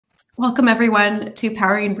Welcome everyone to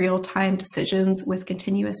Powering Real-Time Decisions with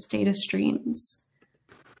Continuous Data Streams.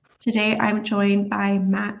 Today I'm joined by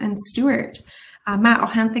Matt and Stuart. Matt, I'll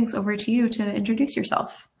hand things over to you to introduce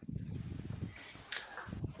yourself.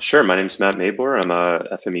 Sure, my name is Matt Mabor. I'm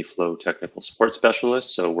a FME Flow technical support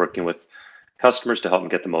specialist, so working with customers to help them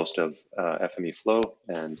get the most of FME Flow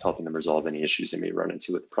and helping them resolve any issues they may run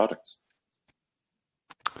into with the products.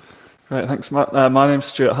 Great, thanks, Matt. My name's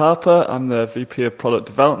Stuart Harper. I'm the VP of Product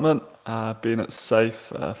Development. Been at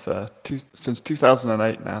SAFE since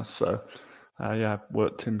 2008 now. So, yeah,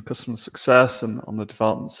 worked in customer success and on the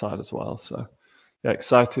development side as well. So, yeah,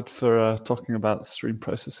 excited for talking about stream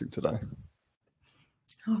processing today.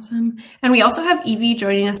 Awesome. And we also have Evie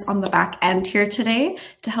joining us on the back end here today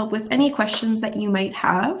to help with any questions that you might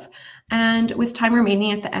have. And with time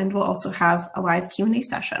remaining at the end, we'll also have a live Q&A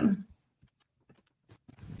session.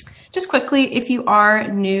 Just quickly, if you are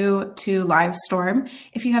new to Livestorm,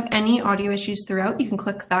 if you have any audio issues throughout, you can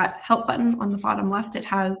click that help button on the bottom left. It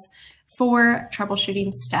has 4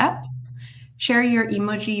 troubleshooting steps. Share your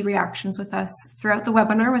emoji reactions with us throughout the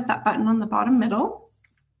webinar with that button on the bottom middle.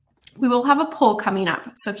 We will have a poll coming up,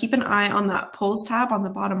 so keep an eye on that polls tab on the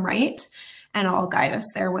bottom right, and I'll guide us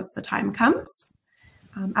there once the time comes.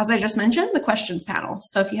 As I just mentioned, the questions panel.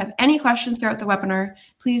 So if you have any questions throughout the webinar,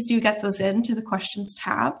 please do get those into the questions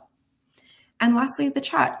tab. And lastly, the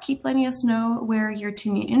chat. Keep letting us know where you're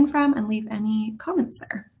tuning in from and leave any comments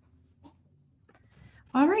there.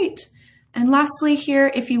 All right. And lastly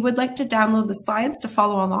here, if you would like to download the slides to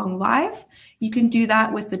follow along live, you can do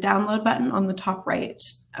that with the download button on the top right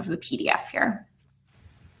of the PDF here.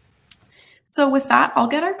 So with that, I'll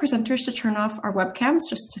get our presenters to turn off our webcams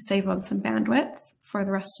just to save on some bandwidth for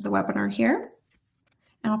the rest of the webinar here.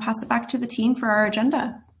 And I'll pass it back to the team for our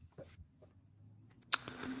agenda.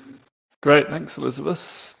 Great, thanks,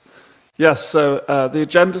 Elizabeth. Yes, so the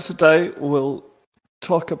agenda today will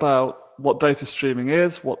talk about what data streaming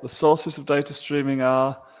is, what the sources of data streaming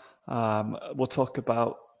are. We'll talk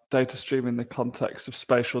about data streaming in the context of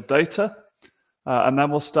spatial data. And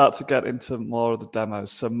then we'll start to get into more of the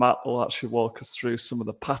demos. So Matt will actually walk us through some of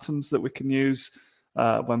the patterns that we can use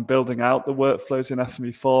when building out the workflows in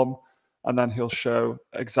FME Form. And then he'll show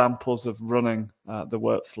examples of running the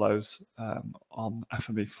workflows on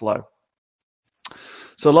FME Flow.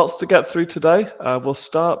 So lots to get through today. We'll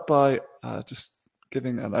start by just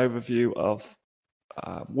giving an overview of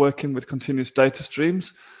working with continuous data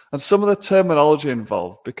streams and some of the terminology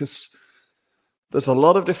involved, because there's a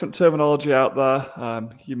lot of different terminology out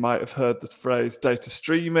there. You might have heard the phrase data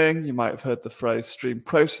streaming, you might have heard the phrase stream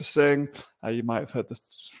processing, you might have heard the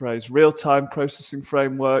phrase real-time processing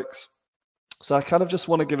frameworks. So I kind of just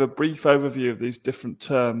want to give a brief overview of these different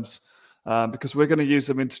terms because we're going to use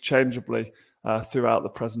them interchangeably throughout the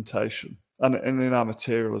presentation and in our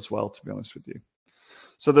material as well, to be honest with you.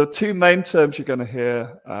 So the 2 main terms you're going to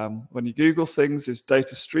hear when you Google things is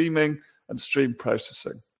data streaming and stream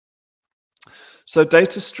processing. So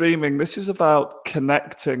data streaming, this is about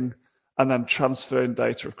connecting and then transferring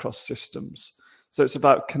data across systems. So it's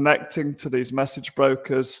about connecting to these message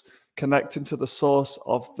brokers, connecting to the source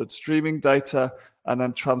of the streaming data, and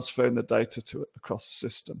then transferring the data across the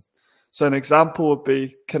system. So an example would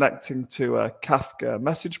be connecting to a Kafka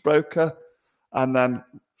message broker and then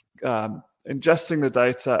ingesting the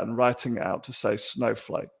data and writing it out to, say,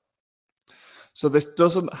 Snowflake. So this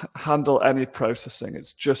doesn't handle any processing.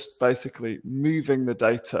 It's just basically moving the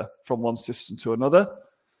data from one system to another.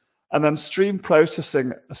 And then stream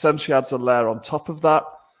processing essentially adds a layer on top of that.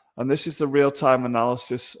 And this is the real-time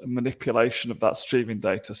analysis and manipulation of that streaming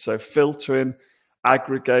data. So filtering,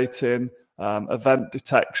 aggregating, event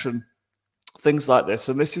detection, things like this.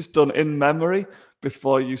 And this is done in memory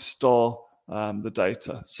before you store the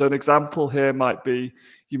data. So an example here might be,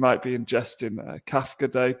 you might be ingesting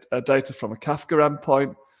Kafka data from a Kafka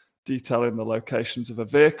endpoint, detailing the locations of a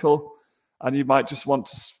vehicle, and you might just want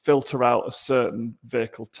to filter out a certain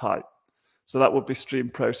vehicle type. So that would be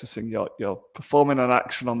stream processing. You're performing an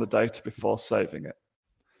action on the data before saving it.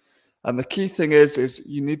 And the key thing is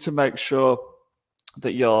you need to make sure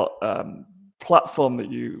that your platform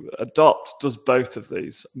that you adopt does both of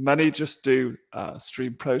these. Many just do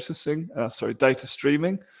stream processing, data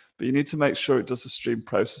streaming, but you need to make sure it does the stream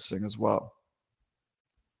processing as well.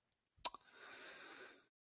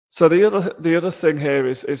 So the other thing here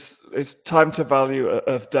is time to value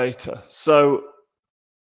of data. So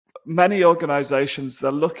many organizations,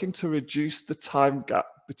 they're looking to reduce the time gap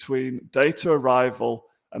between data arrival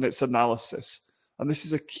and its analysis. And this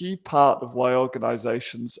is a key part of why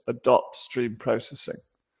organizations adopt stream processing.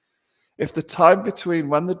 If the time between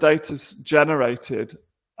when the data is generated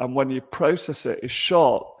and when you process it is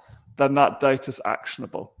short, then that data is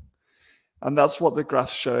actionable. And that's what the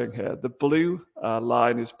graph's showing here. The blue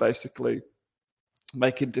line is basically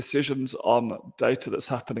making decisions on data that's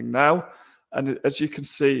happening now. And as you can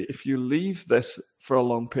see, if you leave this for a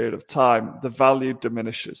long period of time, the value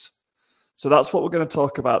diminishes. So that's what we're going to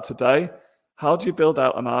talk about today. How do you build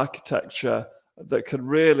out an architecture that can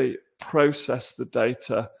really process the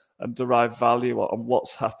data and derive value on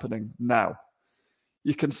what's happening now?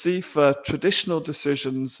 You can see for traditional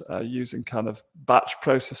decisions using kind of batch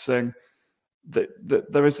processing,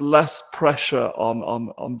 that there is less pressure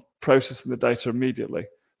on processing the data immediately.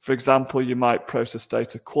 For example, you might process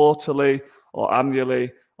data quarterly or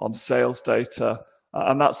annually on sales data,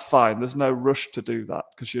 and that's fine. There's no rush to do that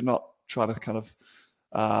because you're not trying to kind of,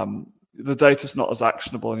 the data's not as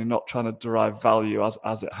actionable and you're not trying to derive value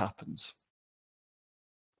as it happens.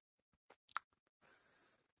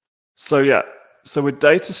 So yeah, so with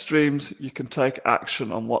data streams, you can take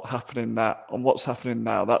action on what's happening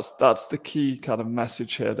now. That's the key kind of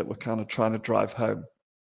message here that we're kind of trying to drive home.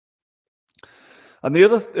 And the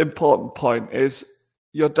other important point is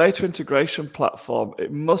your data integration platform,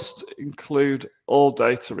 it must include all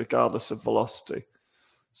data regardless of velocity.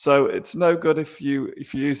 So it's no good if you're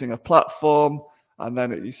using a platform and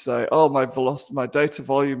then you say, oh, my data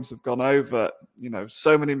volumes have gone over,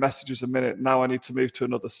 so many messages a minute. Now I need to move to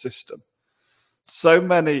another system. So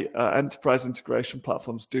many enterprise integration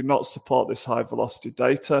platforms do not support this high velocity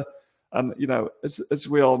data. And, as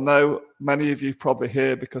we all know, many of you probably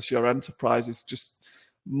hear because your enterprise is just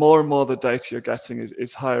more and more the data you're getting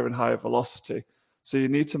is higher and higher velocity. So you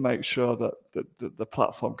need to make sure that the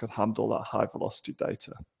platform can handle that high velocity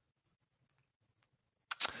data.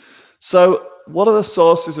 So what are the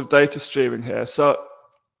sources of data streaming here? So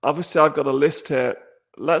obviously I've got a list here.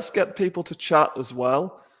 Let's get people to chat as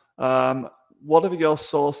well. What are your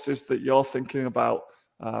sources that you're thinking about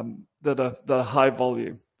that are high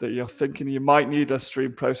volume, that you're thinking you might need a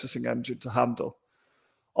stream processing engine to handle?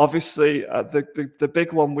 Obviously, the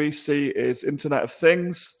big one we see is Internet of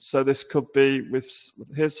Things. So this could be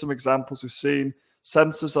here's some examples we've seen: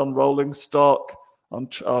 sensors on rolling stock,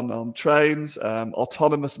 on trains,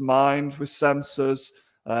 autonomous mind with sensors,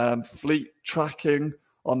 fleet tracking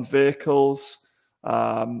on vehicles.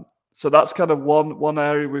 So that's kind of one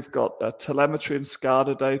area. We've got telemetry and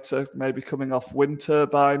SCADA data maybe coming off wind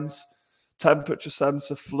turbines, temperature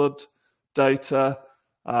sensor, flood data.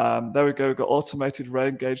 There we go. We've got automated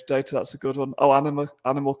rain gauge data. That's a good one. Oh,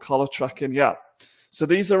 animal collar tracking. Yeah. So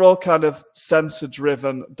these are all kind of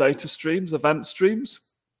sensor-driven data streams, event streams.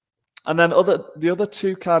 And then the other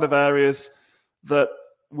two kind of areas that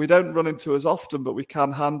we don't run into as often, but we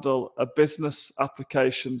can handle are business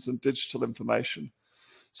applications and digital information.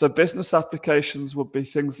 So business applications would be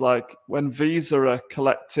things like when Visa are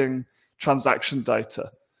collecting transaction data.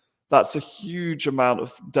 That's a huge amount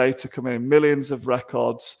of data coming in, millions of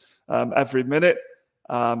records every minute.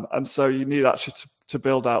 And so you need actually to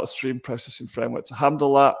build out a stream processing framework to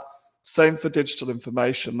handle that. Same for digital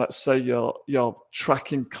information. Let's say you're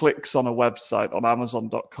tracking clicks on a website on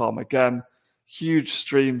Amazon.com. Again, huge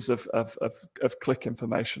streams of click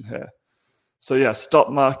information here. So yeah,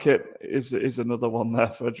 stock market is another one there,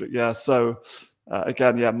 Frederick. Yeah, so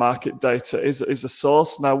again, yeah, market data is a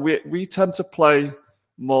source. Now we tend to play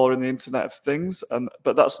more in the Internet of Things,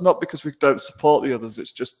 but that's not because we don't support the others.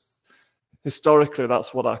 It's just historically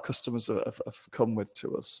that's what our customers have come with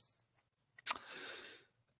to us.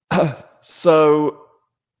 So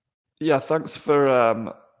yeah, thanks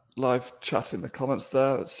for live chat in the comments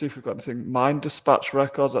there. Let's see if we've got anything. Mine dispatch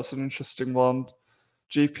records, that's an interesting one.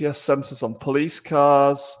 GPS sensors on police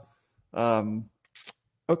cars.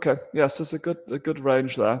 Okay, yes, there's a good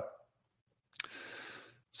range there.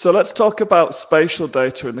 So let's talk about spatial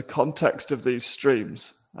data in the context of these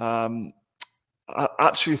streams. I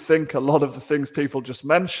actually think a lot of the things people just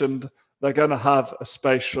mentioned, they're going to have a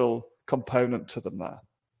spatial component to them there.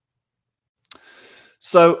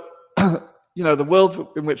 So, the world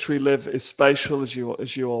in which we live is spatial, as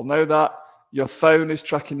you all know that. Your phone is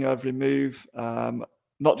tracking your every move,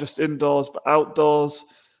 not just indoors, but outdoors.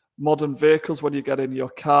 Modern vehicles, when you get in your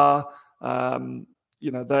car,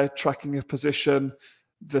 they're tracking your position.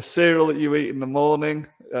 The cereal that you eat in the morning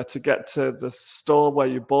to get to the store where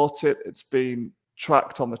you bought it, it's been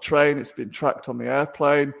tracked on the train, it's been tracked on the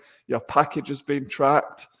airplane, your package has been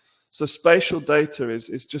tracked. So spatial data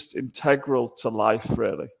is just integral to life,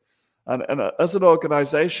 really. And as an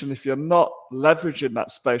organization, if you're not leveraging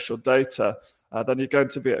that spatial data, then you're going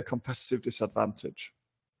to be at a competitive disadvantage.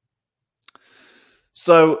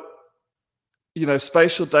 So,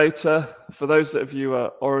 spatial data, for those of you who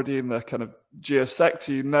are already in the kind of geo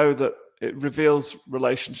sector, you know that it reveals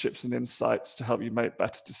relationships and insights to help you make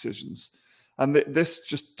better decisions. And this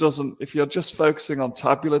just doesn't, if you're just focusing on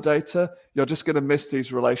tabular data, you're just going to miss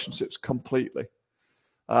these relationships completely.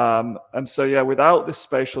 And so, yeah, without this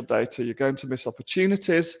spatial data, you're going to miss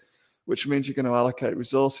opportunities, which means you're going to allocate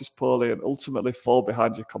resources poorly and ultimately fall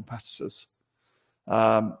behind your competitors.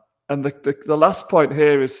 And the last point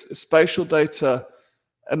here is spatial data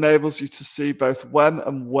enables you to see both when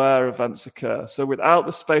and where events occur. So without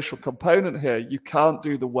the spatial component here, you can't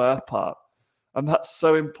do the where part. And that's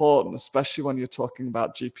so important, especially when you're talking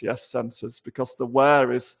about GPS sensors, because the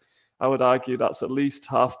where is, I would argue, that's at least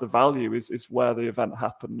half the value is where the event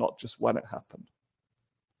happened, not just when it happened.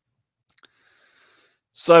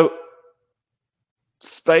 So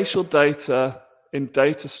spatial data in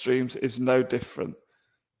data streams is no different.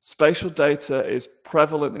 Spatial data is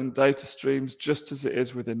prevalent in data streams just as it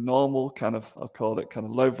is within normal kind of, I'll call it kind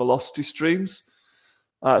of low velocity streams.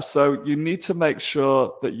 So you need to make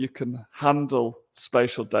sure that you can handle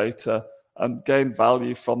spatial data and gain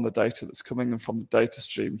value from the data that's coming in from the data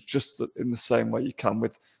streams, just in the same way you can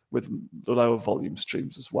with lower volume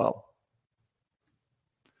streams as well.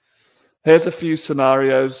 Here's a few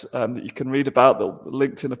scenarios that you can read about that are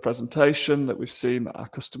linked in a presentation that we've seen our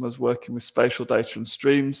customers working with spatial data and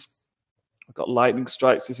streams. I've got lightning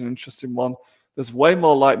strikes is an interesting one. There's way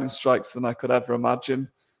more lightning strikes than I could ever imagine.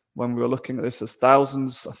 When we were looking at this, there's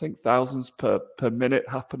thousands, I think thousands per minute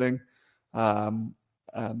happening. And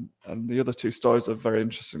the other two stories are very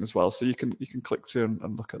interesting as well. So you can click through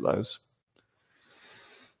and look at those.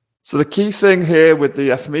 So the key thing here with the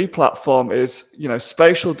FME platform is,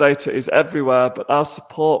 spatial data is everywhere, but our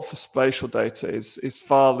support for spatial data is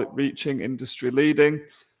far-reaching, industry-leading.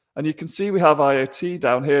 And you can see we have IoT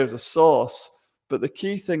down here as a source, but the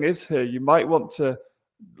key thing is here, you might want to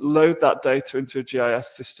load that data into a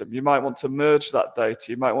GIS system. You might want to merge that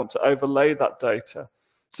data. You might want to overlay that data.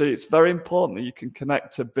 So it's very important that you can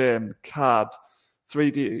connect to BIM, CAD,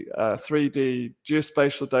 3D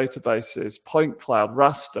geospatial databases, point cloud,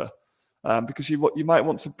 raster, because you might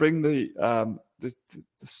want to bring the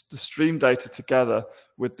stream data together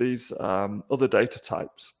with these other data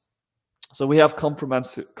types. So we have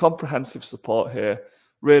comprehensive support here,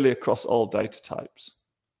 really across all data types.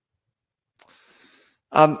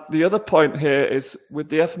 And the other point here is with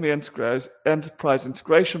the FME Enterprise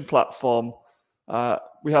Integration Platform,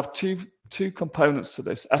 we have two components to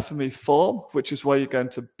this: FME Form, which is where you're going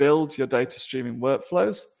to build your data streaming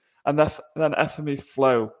workflows, and then FME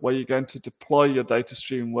Flow, where you're going to deploy your data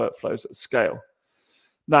streaming workflows at scale.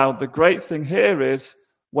 Now, the great thing here is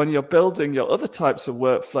when you're building your other types of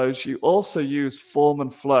workflows, you also use Form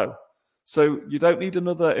and Flow. So you don't need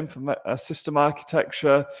another system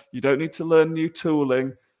architecture. You don't need to learn new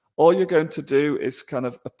tooling. All you're going to do is kind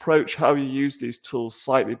of approach how you use these tools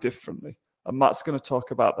slightly differently. And Matt's going to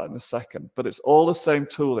talk about that in a second, but it's all the same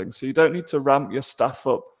tooling. So you don't need to ramp your staff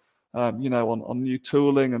up, on new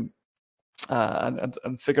tooling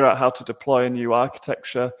and figure out how to deploy a new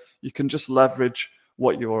architecture. You can just leverage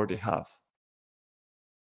what you already have.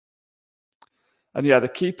 And yeah, the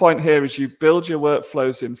key point here is you build your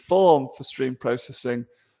workflows in Form for stream processing,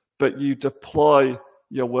 but you deploy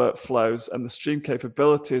your workflows and the stream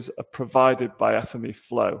capabilities are provided by FME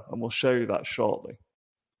Flow, and we'll show you that shortly.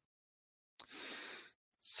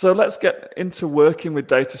 So let's get into working with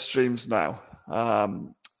data streams now.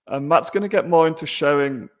 And Matt's going to get more into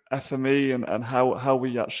showing FME and how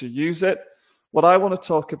we actually use it. What I want to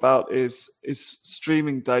talk about is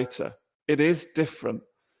streaming data. It is different,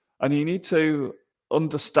 and you need to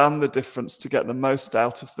understand the difference to get the most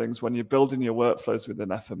out of things when you're building your workflows within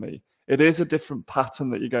FME. It is a different pattern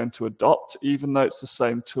that you're going to adopt, even though it's the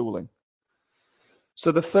same tooling.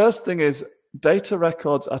 So the first thing is data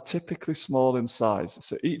records are typically small in size.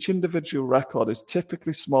 So each individual record is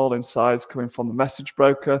typically small in size coming from the message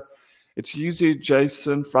broker. It's usually a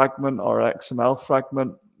JSON fragment or an XML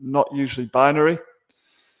fragment, not usually binary.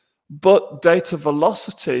 But data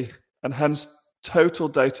velocity and hence total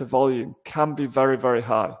data volume can be very, very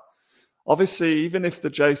high. Obviously, even if the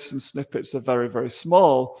JSON snippets are very, very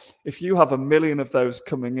small, if you have 1 million of those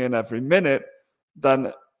coming in every minute,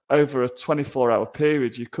 then over a 24-hour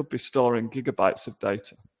period, you could be storing gigabytes of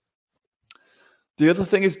data. The other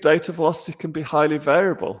thing is data velocity can be highly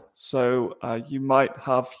variable. So you might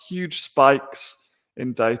have huge spikes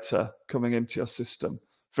in data coming into your system.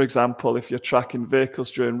 For example, if you're tracking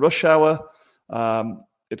vehicles during rush hour,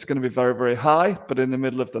 it's going to be very, very high, but in the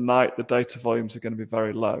middle of the night, the data volumes are going to be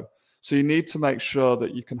very low. So you need to make sure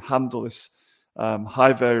that you can handle this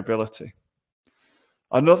high variability.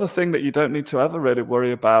 Another thing that you don't need to ever really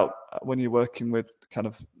worry about when you're working with kind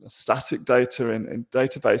of static data in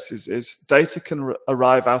databases is data can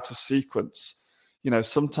arrive out of sequence.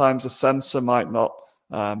 Sometimes a sensor might not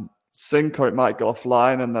sync, or it might go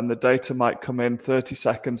offline, and then the data might come in 30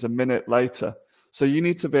 seconds, a minute later. So you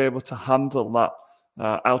need to be able to handle that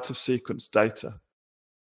out of sequence data.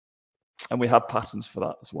 And we have patterns for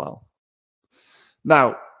that as well.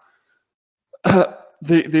 Now,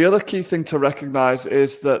 the other key thing to recognize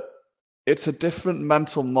is that it's a different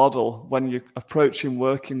mental model when you're approaching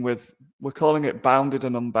working with, we're calling it bounded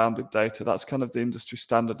and unbounded data. That's kind of the industry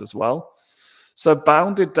standard as well. So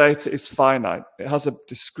bounded data is finite. It has a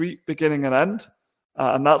discrete beginning and end,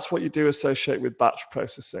 and that's what you do associate with batch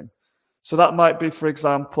processing. So that might be, for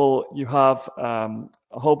example, you have a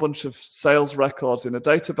whole bunch of sales records in a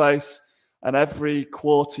database, and every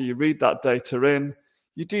quarter you read that data in,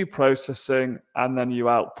 you do processing, and then you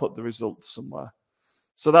output the results somewhere.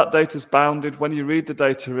 So that data is bounded. When you read the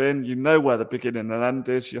data in, you know where the beginning and end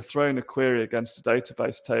is. You're throwing a query against a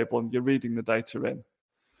database table, and you're reading the data in.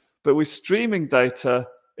 But with streaming data,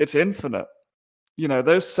 it's infinite.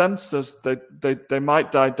 Those sensors, they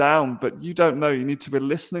might die down, but you don't know. You need to be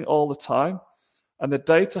listening all the time, and the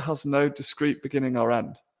data has no discrete beginning or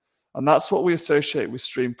end. And that's what we associate with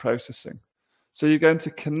stream processing. So you're going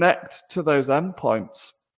to connect to those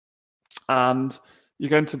endpoints, and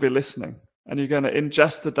you're going to be listening, and you're going to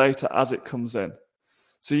ingest the data as it comes in.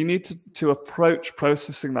 So you need to approach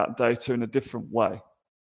processing that data in a different way.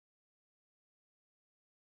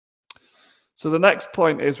 So the next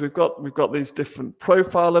point is we've got these different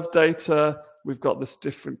profile of data. We've got this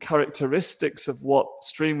different characteristics of what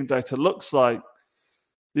streaming data looks like.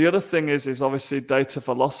 The other thing is obviously data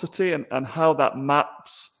velocity and how that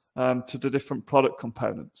maps to the different product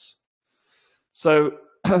components. So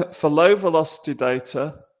for low velocity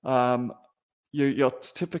data, you're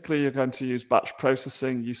typically going to use batch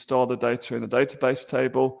processing. You store the data in a database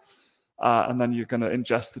table, and then you're going to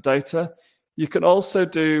ingest the data. You can also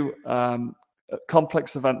do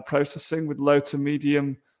complex event processing with low to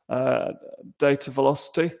medium data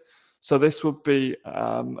velocity. So this would be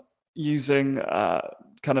using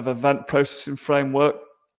kind of event processing framework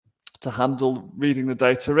to handle reading the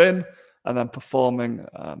data in and then performing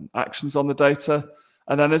actions on the data.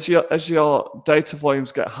 And then as your data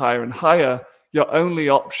volumes get higher and higher, your only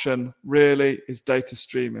option really is data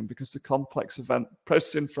streaming, because the complex event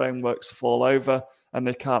processing frameworks fall over and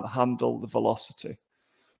they can't handle the velocity.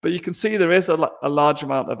 But you can see there is a large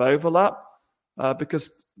amount of overlap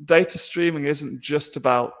because data streaming isn't just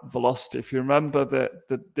about velocity. If you remember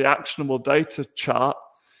the actionable data chart,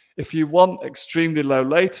 if you want extremely low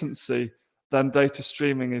latency, then data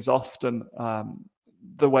streaming is often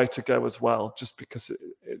the way to go as well, just because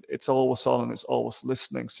it's always on and it's always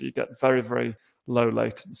listening. So you get very, very low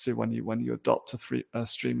latency when you adopt a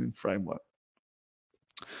streaming framework.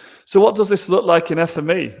 So what does this look like in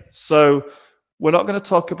FME? So we're not going to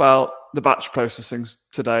talk about the batch processing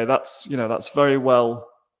today. That's very well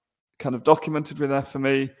kind of documented with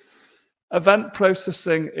FME. Event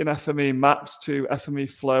processing in FME maps to FME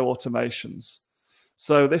flow automations.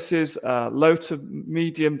 So this is low to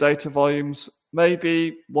medium data volumes,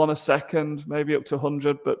 maybe 1 a second, maybe up to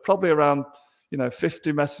 100, but probably around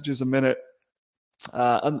 50 messages a minute.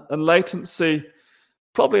 And latency,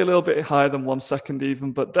 probably a little bit higher than 1 second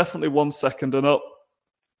even, but definitely 1 second and up.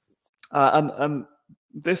 And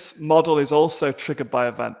this model is also triggered by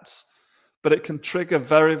events, but it can trigger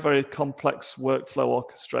very, very complex workflow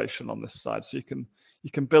orchestration on this side. So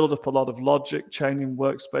you can build up a lot of logic, chaining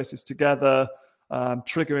workspaces together,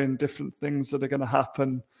 triggering different things that are going to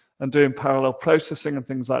happen, and doing parallel processing and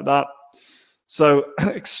things like that. So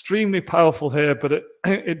extremely powerful here, but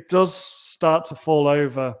it does start to fall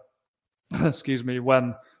over, excuse me,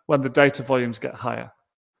 when the data volumes get higher.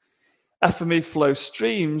 FME flow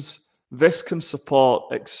streams, this can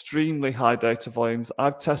support extremely high data volumes.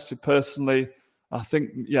 I've tested personally, I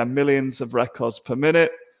think, millions of records per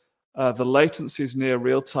minute. The latency is near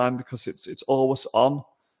real time because it's always on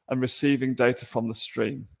and receiving data from the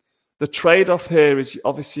stream. The trade-off here is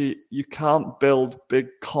obviously you can't build big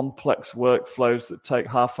complex workflows that take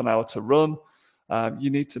half an hour to run. You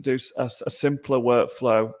need to do a simpler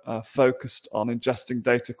workflow focused on ingesting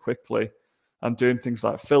data quickly and doing things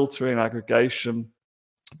like filtering, aggregation.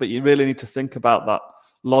 But you really need to think about that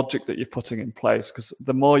logic that you're putting in place, because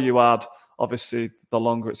the more you add, obviously, the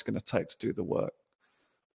longer it's going to take to do the work.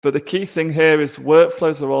 But the key thing here is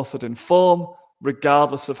workflows are authored in form,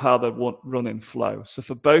 regardless of how they run in flow. So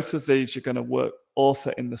for both of these, you're going to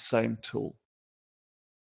author in the same tool.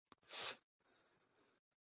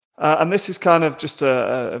 And this is kind of just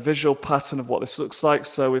a visual pattern of what this looks like.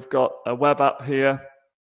 So we've got a web app here.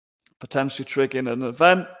 potentially triggering an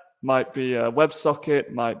event. Might be a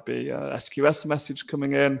WebSocket, might be a SQS message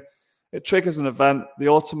coming in. It triggers an event, the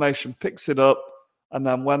automation picks it up, and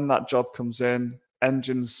then when that job comes in,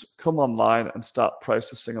 engines come online and start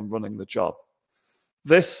processing and running the job.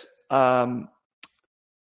 This, on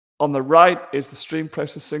the right, is the stream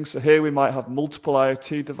processing. So here we might have multiple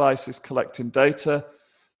IoT devices collecting data.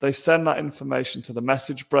 They send that information to the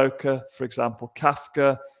message broker, for example,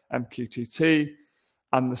 Kafka, MQTT,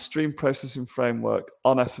 and the stream processing framework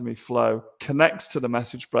on FME Flow connects to the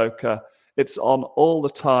message broker. It's on all the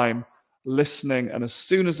time, listening, and as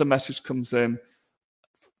soon as a message comes in,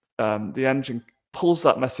 the engine pulls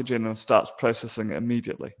that message in and starts processing it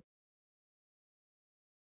immediately.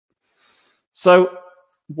 So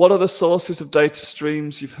what are the sources of data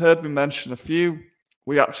streams? You've heard me mention a few.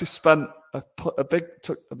 We actually spent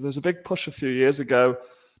there's a big push a few years ago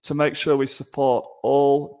to make sure we support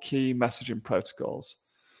all key messaging protocols.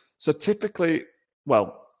 So typically,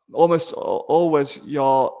 well, almost always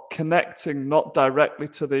you're connecting not directly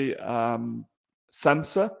to the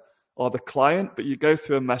sensor or the client, but you go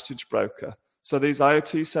through a message broker. So these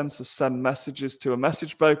IoT sensors send messages to a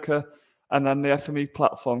message broker, and then the FME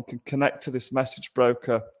platform can connect to this message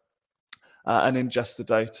broker and ingest the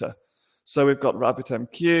data. So we've got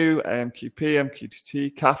RabbitMQ, AMQP,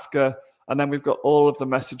 MQTT, Kafka, and then we've got all of the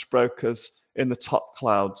message brokers in the top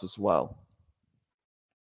clouds as well.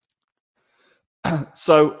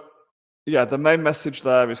 So yeah, the main message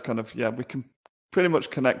there is kind of, yeah, we can pretty much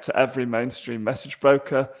connect to every mainstream message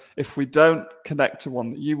broker. If we don't connect to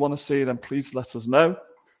one that you want to see, then please let us know.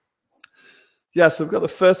 Yeah, so we've got the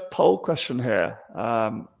first poll question here.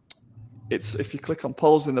 It's if you click on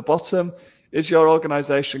polls in the bottom, is your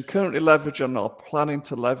organization currently leveraging or planning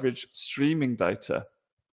to leverage streaming data?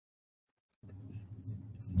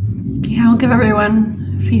 Yeah, I'll give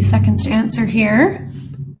everyone a few seconds to answer here.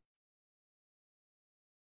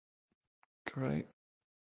 Great.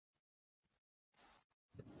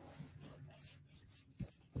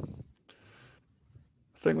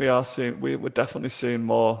 I think we're definitely seeing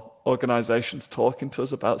more organizations talking to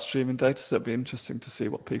us about streaming data, so it'd be interesting to see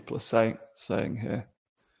what people are saying here.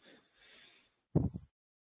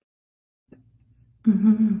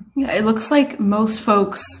 Yeah, it looks like most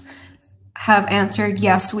folks have answered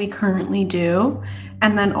yes, we currently do.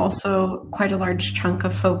 And then also quite a large chunk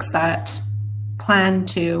of folks that plan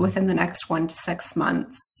to within the next 1 to 6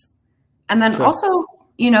 months. And then also,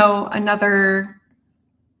 you know, another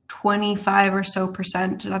 25 or so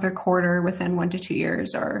 %, another quarter within 1 to 2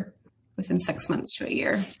 years or within 6 months to a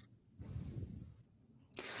year.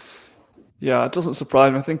 Yeah, it doesn't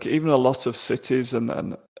surprise me. I think even a lot of cities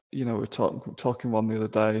and you know, we're talking one the other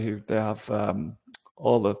day who they have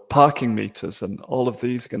all the parking meters, and all of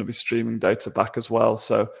these are going to be streaming data back as well.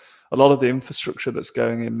 So a lot of the infrastructure that's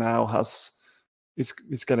going in now is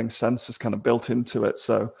getting sensors kind of built into it.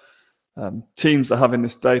 So teams are having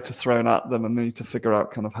this data thrown at them and they need to figure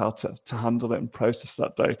out kind of how to handle it and process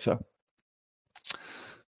that data.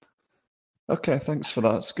 Okay, thanks for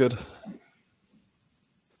that. It's good.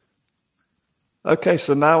 Okay,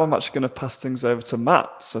 so now I'm actually going to pass things over to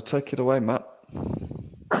Matt. So take it away, Matt.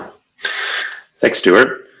 Thanks,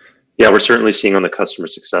 Stuart. Yeah, we're certainly seeing on the customer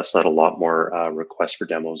success side a lot more requests for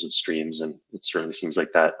demos of streams, and it certainly seems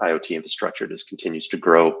like that IoT infrastructure just continues to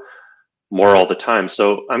grow more all the time.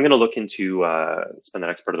 So I'm going to look into, spend the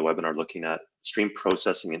next part of the webinar looking at stream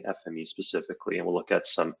processing and FME specifically, and we'll look at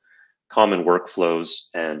some common workflows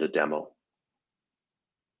and a demo.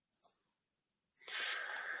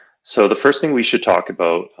 So the first thing we should talk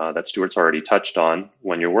about that Stuart's already touched on,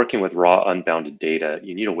 when you're working with raw unbounded data,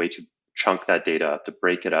 you need a way to chunk that data up, to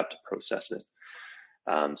break it up, to process it.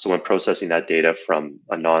 So when processing that data from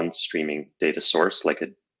a non-streaming data source, like a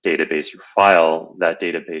database or file, that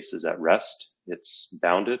database is at rest, it's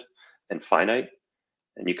bounded and finite,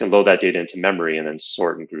 and you can load that data into memory and then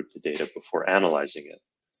sort and group the data before analyzing it.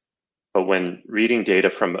 But when reading data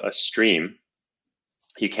from a stream,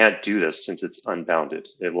 you can't do this since it's unbounded.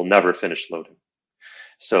 It will never finish loading.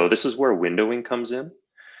 So this is where windowing comes in.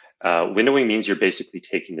 Windowing means you're basically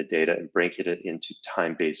taking the data and breaking it into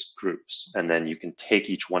time-based groups, and then you can take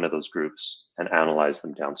each one of those groups and analyze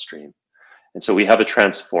them downstream. And so we have a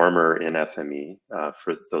transformer in FME,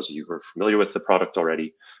 for those of you who are familiar with the product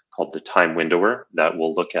already, called the time windower that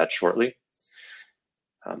we'll look at shortly.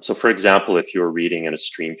 So for example, if you were reading in a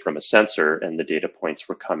stream from a sensor and the data points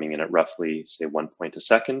were coming in at roughly, say, 1 point a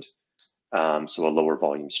second, so a lower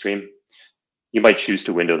volume stream, you might choose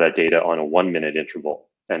to window that data on a 1 minute interval.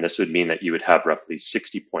 And this would mean that you would have roughly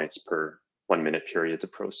 60 points per 1 minute period to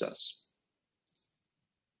process.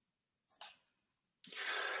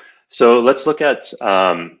 So let's look at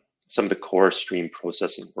some of the core stream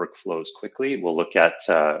processing workflows quickly. We'll look at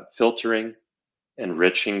filtering,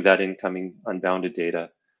 enriching that incoming unbounded data,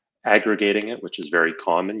 aggregating it, which is very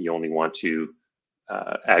common. You only want to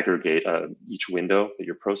aggregate each window that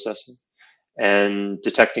you're processing, and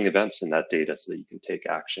detecting events in that data so that you can take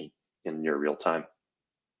action in your real time.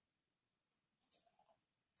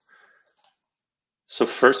 So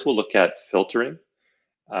first we'll look at filtering.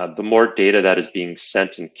 The more data that is being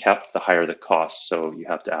sent and kept, the higher the cost. So you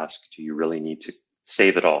have to ask, do you really need to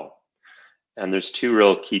save it all? And there's two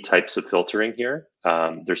real key types of filtering here.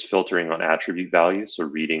 There's filtering on attribute values, so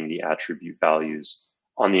reading the attribute values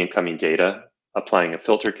on the incoming data, applying a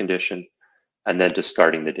filter condition, and then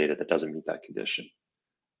discarding the data that doesn't meet that condition.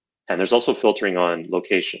 And there's also filtering on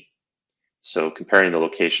location. So comparing the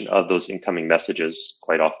location of those incoming messages,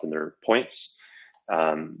 quite often they're points,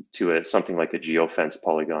 to something like a geofence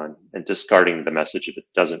polygon, and discarding the message if it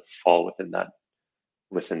doesn't fall within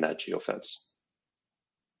that geofence.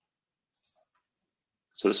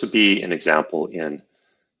 So this would be an example in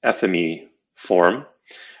FME form,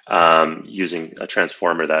 using a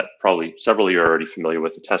transformer that probably several of you are already familiar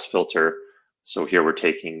with, the test filter. So here we're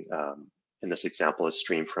taking, in this example, a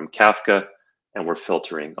stream from Kafka, and we're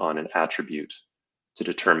filtering on an attribute to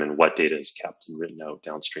determine what data is kept and written out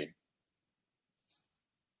downstream.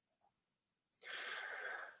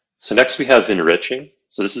 So next we have enriching.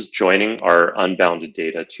 So this is joining our unbounded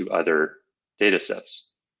data to other data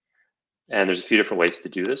sets. And there's a few different ways to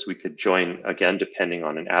do this. We could join, again, depending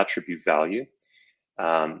on an attribute value.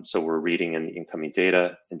 So we're reading in the incoming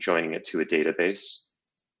data and joining it to a database.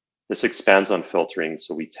 This expands on filtering,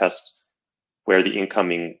 so we test where the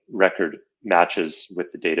incoming record matches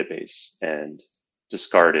with the database and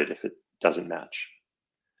discard it if it doesn't match.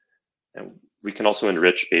 And we can also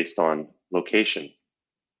enrich based on location.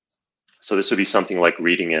 So this would be something like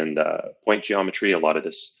reading in the point geometry. A lot of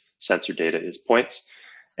this sensor data is points,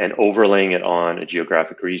 and overlaying it on a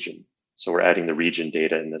geographic region. So we're adding the region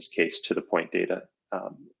data in this case to the point data,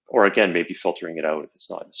 or again, maybe filtering it out if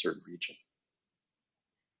it's not in a certain region.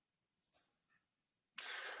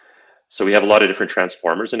 So we have a lot of different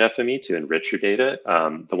transformers in FME to enrich your data.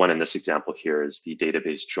 The one in this example here is the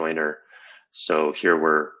database joiner. So here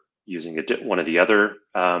we're using one of the other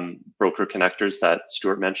broker connectors that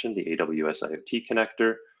Stuart mentioned, the AWS IoT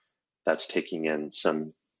connector, that's taking in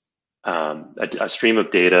some a stream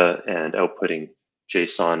of data and outputting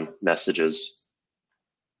JSON messages,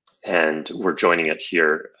 and we're joining it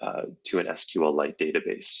here to an SQLite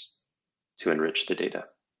database to enrich the data.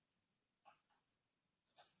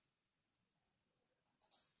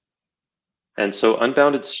 And so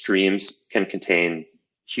unbounded streams can contain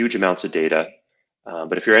huge amounts of data,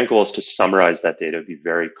 but if your end goal is to summarize that data, it would be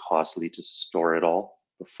very costly to store it all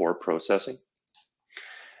before processing.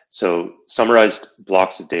 So summarized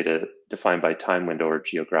blocks of data defined by time window or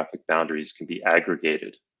geographic boundaries can be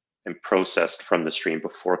aggregated and processed from the stream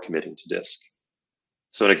before committing to disk.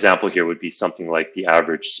 So an example here would be something like the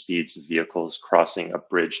average speeds of vehicles crossing a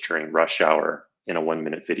bridge during rush hour in a 1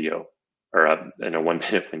 minute video, or in a 1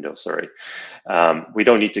 minute window, sorry. We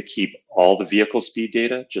don't need to keep all the vehicle speed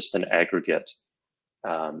data, just an aggregate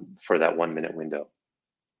for that 1 minute window.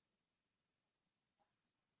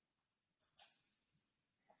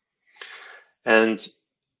 And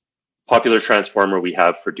popular transformer we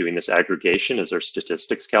have for doing this aggregation is our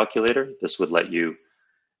statistics calculator. This would let you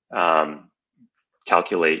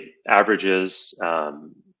calculate averages,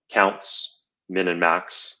 counts, min and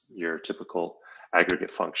max, your typical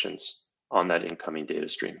aggregate functions on that incoming data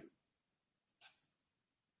stream.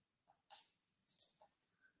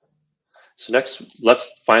 So next,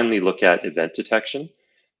 let's finally look at event detection.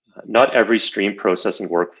 Not every stream processing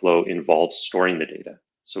workflow involves storing the data.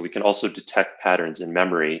 So we can also detect patterns in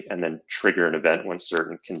memory and then trigger an event when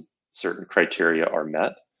certain criteria are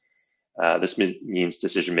met. This means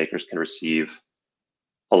decision makers can receive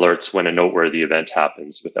alerts when a noteworthy event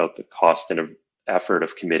happens without the cost and effort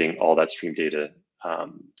of committing all that stream data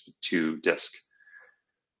to disk.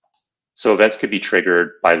 So events could be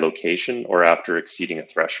triggered by location or after exceeding a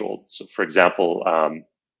threshold. So for example,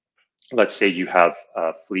 let's say you have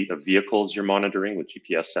a fleet of vehicles you're monitoring with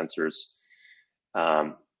GPS sensors.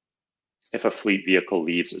 If a fleet vehicle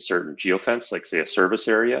leaves a certain geofence, like say a service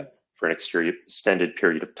area, for an extended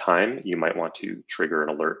period of time, you might want to trigger an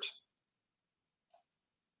alert.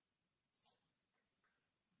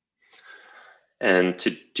 And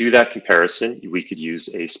to do that comparison, we could use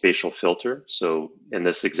a spatial filter. So in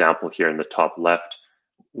this example here in the top left,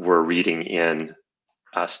 we're reading in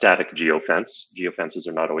a static geofence. Geofences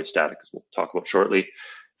are not always static, as we'll talk about shortly.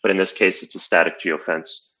 But in this case, it's a static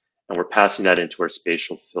geofence. And we're passing that into our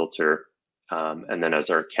spatial filter And then as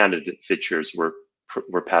our candidate features,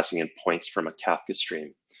 we're passing in points from a Kafka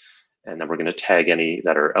stream. And then we're going to tag any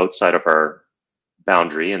that are outside of our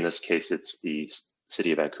boundary. In this case, it's the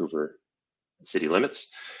City of Vancouver city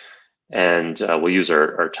limits. And we'll use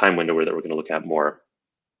our time window that we're going to look at more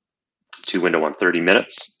to window on 30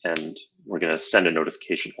 minutes. And we're going to send a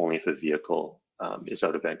notification only if a vehicle is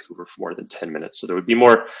out of Vancouver for more than 10 minutes. So there would be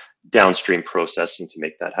more downstream processing to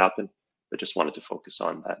make that happen, but just wanted to focus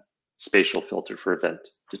on that spatial filter for event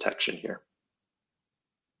detection here.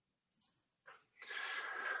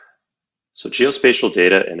 So geospatial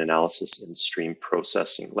data and analysis and stream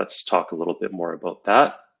processing. Let's talk a little bit more about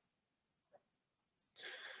that.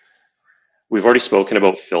 We've already spoken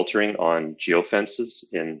about filtering on geofences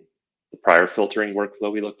in the prior filtering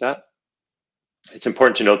workflow we looked at. It's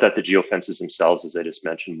important to note that the geofences themselves, as I just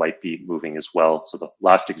mentioned, might be moving as well. So the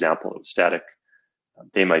last example, it was static.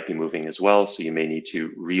 They might be moving as well. So you may need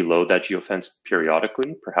to reload that geofence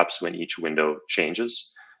periodically, perhaps when each window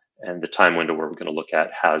changes. And the time window where we're going to look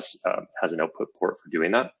at has an output port for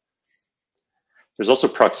doing that. There's also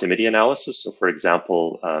proximity analysis. So for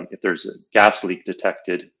example, if there's a gas leak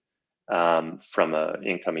detected from an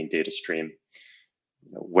incoming data stream,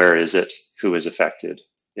 where is it? Who is affected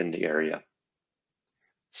in the area?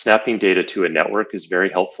 Snapping data to a network is very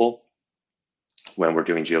helpful when we're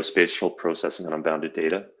doing geospatial processing on unbounded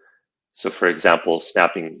data. So for example,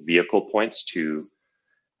 snapping vehicle points to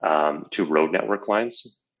road network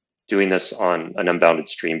lines. Doing this on an unbounded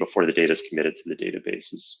stream before the data is committed to the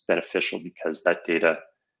database is beneficial because that data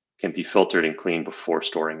can be filtered and cleaned before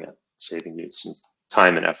storing it, saving you some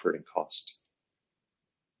time and effort and cost.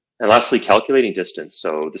 And lastly, calculating distance.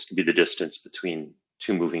 So this could be the distance between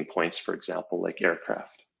two moving points, for example, like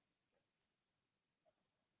aircraft.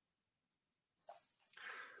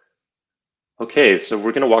 Okay, so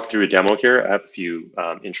we're going to walk through a demo here. I have a few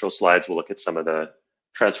intro slides. We'll look at some of the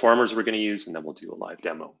transformers we're going to use, and then we'll do a live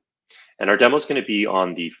demo. And our demo is going to be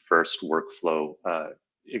on the first workflow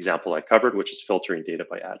example I covered, which is filtering data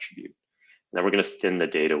by attribute. And then we're going to thin the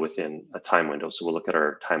data within a time window. So we'll look at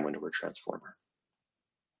our time window or transformer.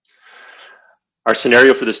 Our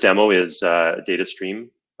scenario for this demo is a data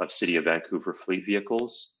stream of City of Vancouver fleet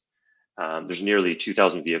vehicles. There's nearly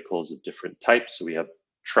 2,000 vehicles of different types. So we have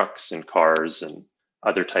trucks and cars and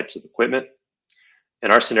other types of equipment.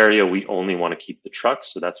 In our scenario, we only want to keep the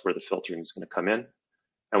trucks. So that's where the filtering is going to come in.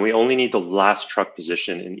 And we only need the last truck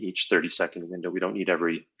position in each 30-second window. We don't need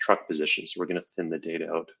every truck position. So we're going to thin the data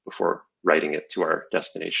out before writing it to our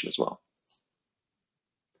destination as well.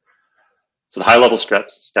 So the high-level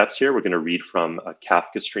steps here, we're going to read from a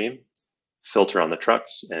Kafka stream, filter on the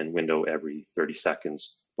trucks, and window every 30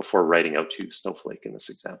 seconds before writing out to Snowflake in this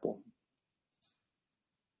example.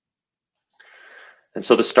 And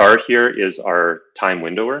so the start here is our time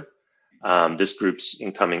windower. This groups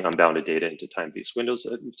incoming unbounded data into time-based windows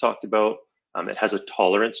that we've talked about. It has a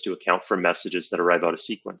tolerance to account for messages that arrive out of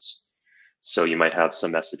sequence. So you might have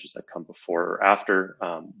some messages that come before or after.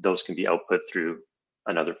 Those can be output through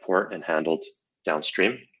another port and handled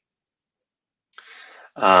downstream.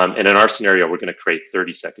 And in our scenario, we're going to create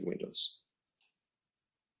 30-second windows.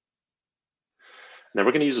 And then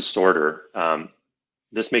we're going to use a sorter.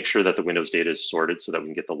 This makes sure that the Windows data is sorted so that we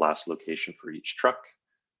can get the last location for each truck.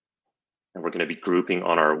 And we're going to be grouping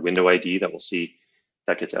on our window ID that we'll see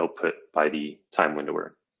that gets output by the time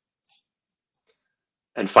windower.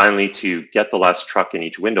 And finally, to get the last truck in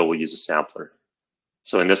each window, we'll use a sampler.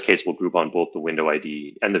 So in this case, we'll group on both the window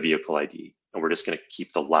ID and the vehicle ID. And we're just going to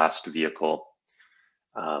keep the last vehicle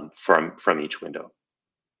from each window.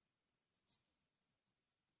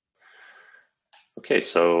 Okay,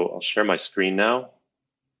 so I'll share my screen now.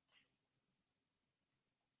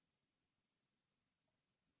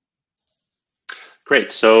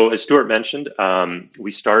 Great, so as Stuart mentioned,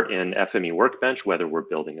 we start in FME Workbench, whether we're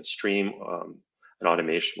building a stream, an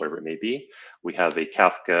automation, whatever it may be. We have a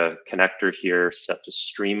Kafka connector here set to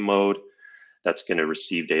stream mode that's going to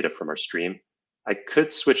receive data from our stream. I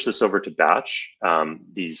could switch this over to batch.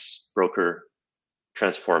 These broker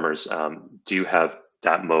transformers do have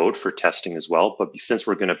that mode for testing as well, but since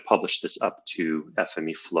we're going to publish this up to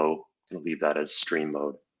FME Flow, I'm going to leave that as stream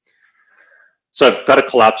mode. So I've got a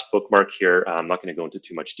collapsed bookmark here. I'm not going to go into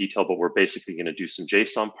too much detail, but we're basically going to do some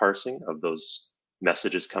JSON parsing of those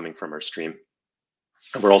messages coming from our stream.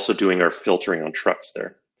 And we're also doing our filtering on trucks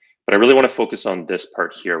there. But I really want to focus on this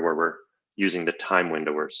part here where we're using the time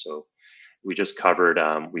windower. So we just covered,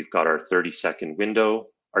 we've got our 30-second window.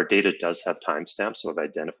 Our data does have timestamps, so I've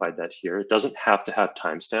identified that here. It doesn't have to have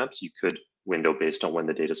timestamps. You could window based on when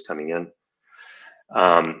the data is coming in.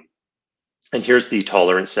 And here's the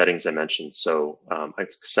tolerance settings I mentioned. So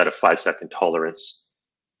I've set a 5-second tolerance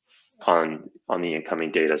on the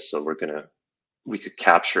incoming data. So we could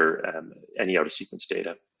capture any out of sequence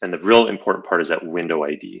data. And the real important part is that window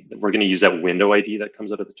ID. We're going to use that window ID that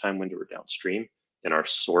comes out of the time window or downstream in our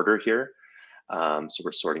sorter here. So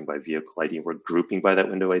we're sorting by vehicle ID. We're grouping by that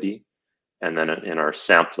window ID. And then in our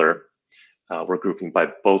sampler, we're grouping by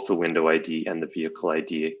both the window ID and the vehicle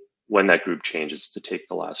ID when that group changes to take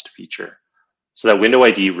the last feature. So that window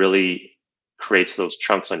ID really creates those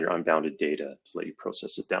chunks on your unbounded data to let you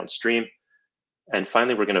process it downstream. And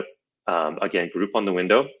finally, we're going to, again, group on the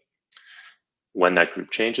window. When that group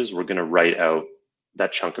changes, we're going to write out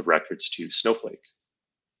that chunk of records to Snowflake.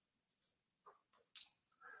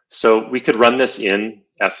 So we could run this in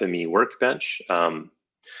FME Workbench,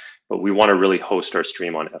 but we want to really host our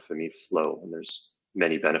stream on FME Flow, and there's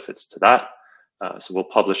many benefits to that. So we'll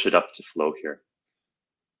publish it up to Flow here.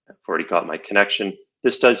 I've already got my connection.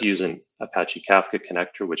 This does use an Apache Kafka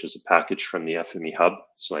connector, which is a package from the FME Hub.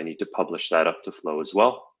 So I need to publish that up to Flow as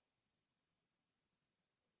well.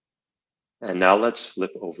 And now let's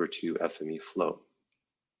flip over to FME Flow.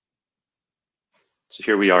 So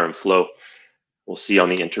here we are in Flow. We'll see on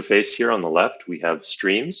the interface here on the left, we have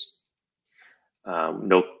streams.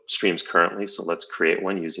 No streams currently, so let's create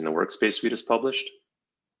one using the workspace we just published.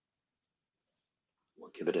 We'll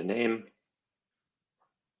give it a name.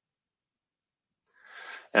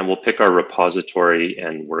 And we'll pick our repository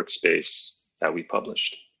and workspace that we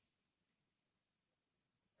published.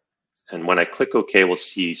 And when I click OK, we'll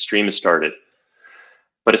see stream is started.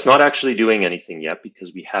 But it's not actually doing anything yet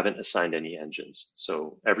because we haven't assigned any engines.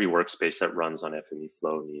 So every workspace that runs on FME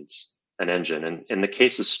Flow needs an engine. And in the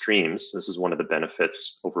case of streams, this is one of the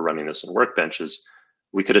benefits over running this in workbenches.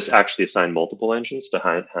 We could actually assign multiple engines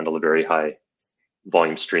to handle a very high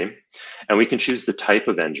volume stream. And we can choose the type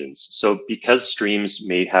of engines. So because streams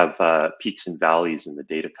may have peaks and valleys in the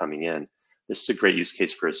data coming in, this is a great use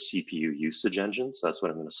case for a CPU usage engine. So that's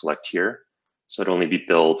what I'm going to select here. So it'd only be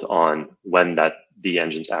billed on when the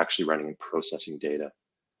engine's actually running and processing data.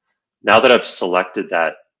 Now that I've selected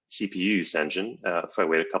that CPU use engine, if I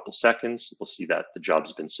wait a couple seconds, we'll see that the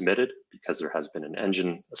job's been submitted because there has been an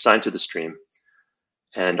engine assigned to the stream.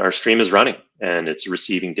 And our stream is running and it's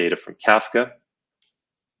receiving data from Kafka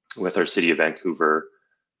with our City of Vancouver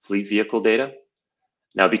fleet vehicle data.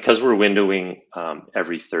 Now, because we're windowing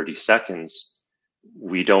every 30 seconds,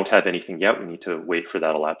 we don't have anything yet. We need to wait for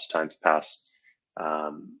that elapsed time to pass.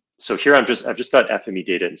 So here I've just got FME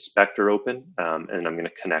Data Inspector open, and I'm going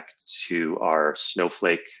to connect to our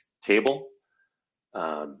Snowflake table.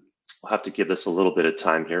 We'll have to give this a little bit of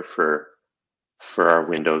time here for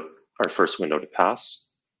our first window to pass.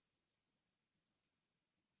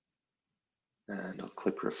 And I'll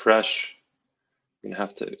click refresh. I'm going to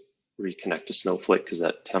have to reconnect to Snowflake because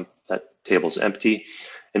that table's empty.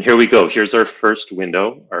 And here we go. Here's our first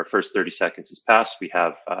window. Our first 30 seconds has passed. We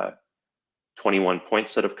have 21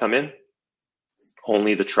 points that have come in.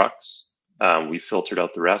 Only the trucks. We've filtered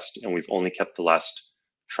out the rest, and we've only kept the last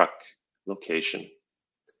truck location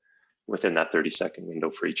within that 30-second window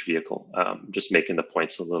for each vehicle. Just making the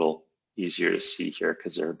points a little easier to see here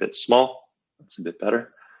because they're a bit small. That's a bit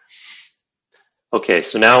better. Okay,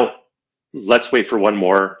 so now let's wait for one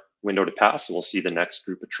more window to pass, and we'll see the next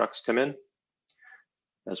group of trucks come in.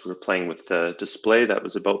 As we're playing with the display, that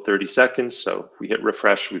was about 30 seconds. So if we hit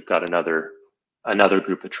refresh, we've got another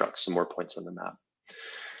group of trucks, some more points on the map.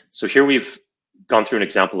 So here we've gone through an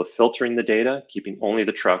example of filtering the data, keeping only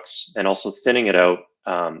the trucks, and also thinning it out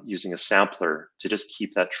using a sampler to just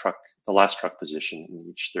keep that truck, the last truck position in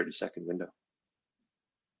each 30-second window.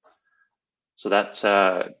 So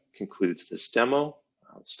that concludes this demo.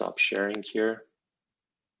 I'll stop sharing here.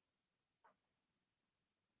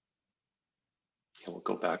 And we'll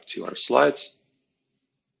go back to our slides.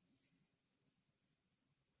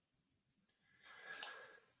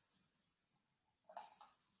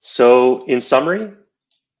 So in summary,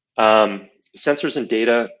 sensors and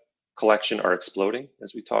data collection are exploding,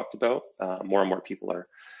 as we talked about. More and more people are,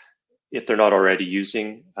 if they're not already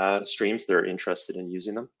using streams, they're interested in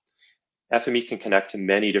using them. FME can connect to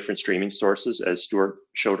many different streaming sources. As Stuart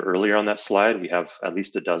showed earlier on that slide, we have at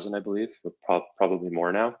least a dozen, I believe, probably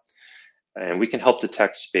more now. And we can help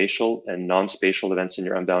detect spatial and non-spatial events in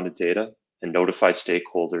your unbounded data and notify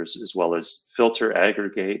stakeholders, as well as filter,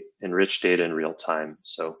 aggregate, enrich data in real time.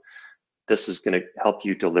 So this is going to help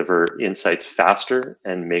you deliver insights faster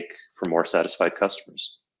and make for more satisfied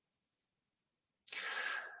customers.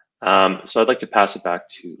 So I'd like to pass it back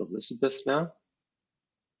to Elizabeth now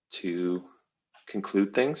to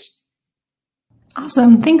conclude things.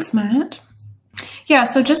 Awesome. Thanks, Matt. Yeah,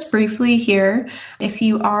 so just briefly here, if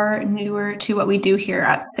you are newer to what we do here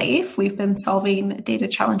at SAFE, we've been solving data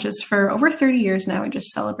challenges for over 30 years now. We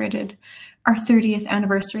just celebrated our 30th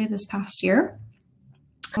anniversary this past year.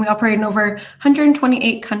 We operate in over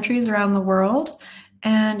 128 countries around the world,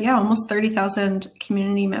 and yeah, almost 30,000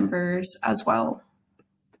 community members as well.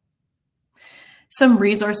 Some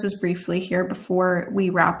resources briefly here before we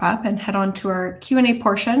wrap up and head on to our Q&A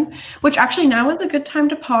portion, which actually now is a good time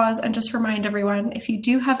to pause and just remind everyone, if you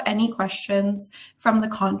do have any questions from the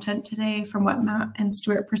content today, from what Matt and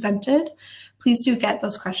Stuart presented, please do get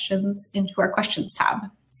those questions into our questions tab.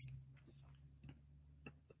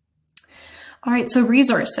 All right, so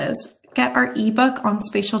resources. Get our ebook on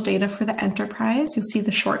spatial data for the enterprise. You'll see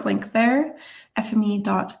the short link there, fme.ly/GZC.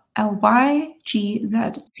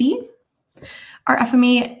 Our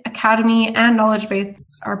FME Academy and Knowledge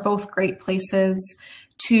Base are both great places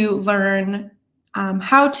to learn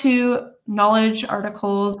how to knowledge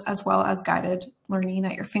articles as well as guided learning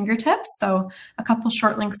at your fingertips. So a couple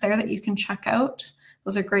short links there that you can check out.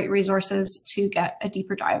 Those are great resources to get a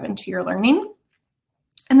deeper dive into your learning.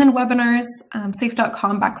 And then webinars,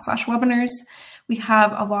 safe.com/webinars. We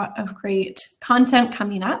have a lot of great content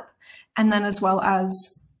coming up, and then as well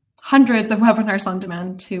as hundreds of webinars on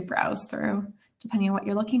demand to browse through, depending on what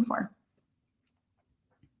you're looking for.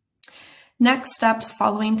 Next steps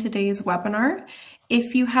following today's webinar.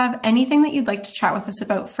 If you have anything that you'd like to chat with us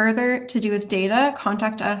about further to do with data,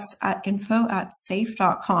 contact us at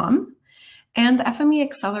info@safe.com. And the FME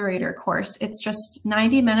Accelerator course, it's just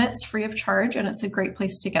 90 minutes free of charge, and it's a great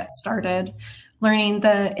place to get started learning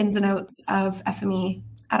the ins and outs of FME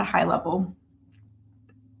at a high level.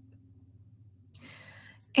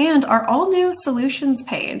 And our all new solutions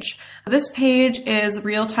page. This page is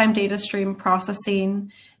real-time data stream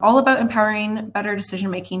processing, all about empowering better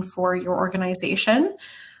decision-making for your organization.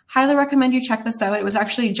 Highly recommend you check this out. It was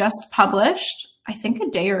actually just published, I think a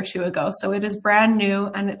day or two ago. So it is brand new,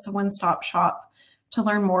 and it's a one-stop shop to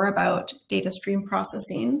learn more about data stream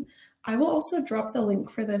processing. I will also drop the link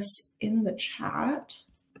for this in the chat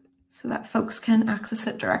so that folks can access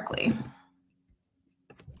it directly.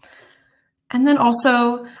 And then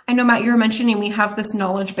also, I know, Matt, you were mentioning we have this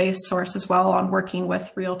knowledge-based source as well on working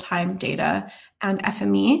with real-time data and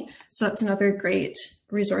FME. So that's another great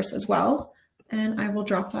resource as well. And I will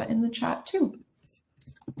drop that in the chat too.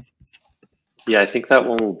 Yeah, I think that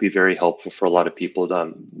one will be very helpful for a lot of people.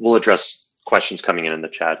 We'll address questions coming in the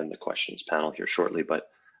chat and the questions panel here shortly, but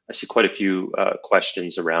I see quite a few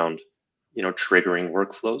questions around, triggering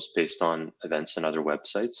workflows based on events and other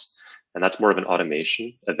websites. And that's more of an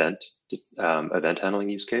automation event handling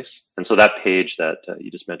use case. And so that page that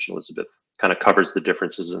you just mentioned, Elizabeth, kind of covers the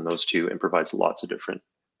differences in those two and provides lots of different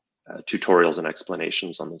tutorials and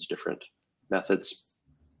explanations on those different methods.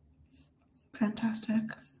 Fantastic.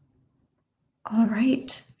 All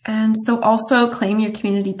right. And so also claim your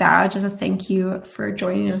community badge as a thank you for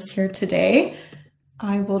joining us here today.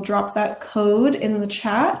 I will drop that code in the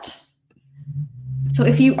chat. So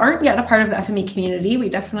if you aren't yet a part of the FME community, we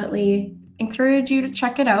definitely encourage you to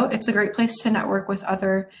check it out. It's a great place to network with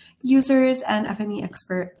other users and FME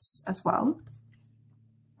experts as well.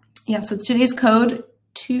 Yeah, so today's code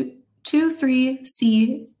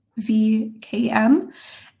 23CVKM.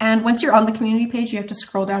 And once you're on the community page, you have to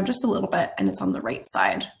scroll down just a little bit, and it's on the right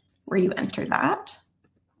side where you enter that.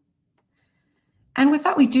 And with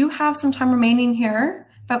that, we do have some time remaining here,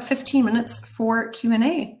 about 15 minutes for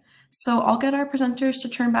Q&A. So I'll get our presenters to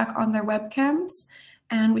turn back on their webcams,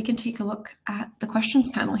 and we can take a look at the questions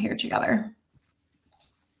panel here together.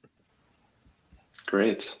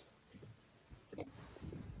 Great.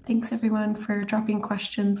 Thanks everyone for dropping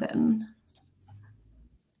questions in.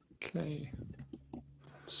 Okay.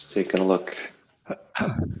 Just taking a look.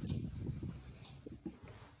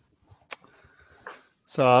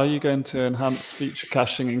 So are you going to enhance feature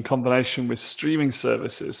caching in combination with streaming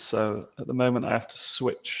services? So at the moment, I have to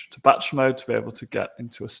switch to batch mode to be able to get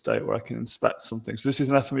into a state where I can inspect something. So this is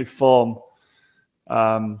an FME form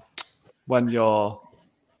when you're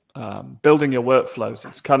building your workflows.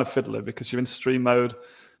 It's kind of fiddly because you're in stream mode,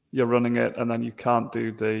 you're running it, and then you can't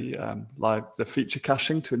do the feature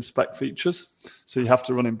caching to inspect features. So you have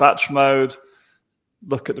to run in batch mode,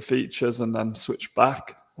 look at the features, and then switch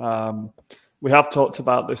back. We have talked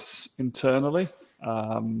about this internally.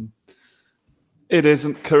 It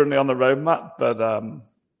isn't currently on the roadmap, but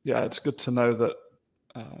yeah, it's good to know that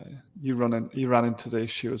you ran into the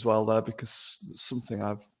issue as well there, because it's something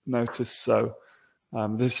I've noticed. So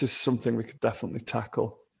this is something we could definitely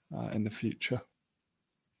tackle in the future.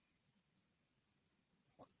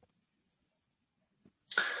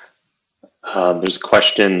 There's a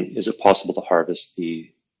question, is it possible to harvest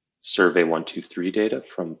the survey 123 data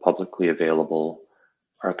from publicly available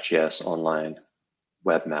ArcGIS online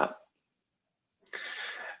web map?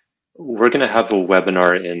 We're going to have a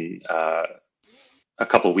webinar in a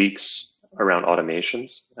couple weeks around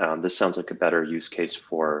automations. This sounds like a better use case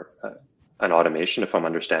for an automation, if I'm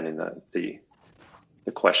understanding the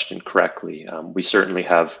question correctly. We certainly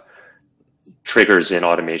have triggers in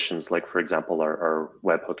automations, like for example, our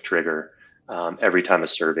webhook trigger. Every time a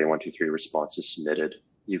survey 123 response is submitted,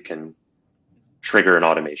 you can trigger an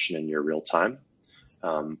automation in your real time.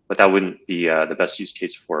 But that wouldn't be the best use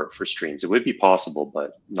case for streams. It would be possible,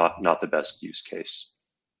 but not the best use case.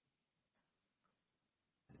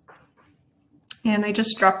 And I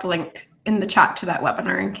just dropped a link in the chat to that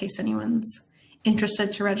webinar in case anyone's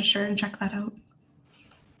interested to register and check that out.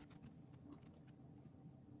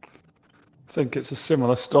 I think it's a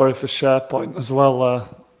similar story for SharePoint as well,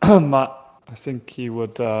 Matt. I think you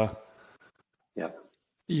would. Yeah.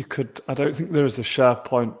 You could. I don't think there is a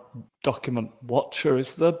SharePoint document watcher,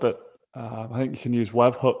 is there? But I think you can use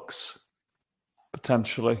webhooks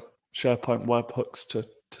potentially. SharePoint webhooks to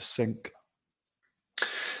sync.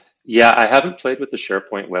 Yeah, I haven't played with the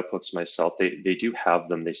SharePoint webhooks myself. They do have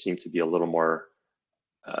them. They seem to be a little more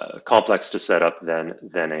complex to set up than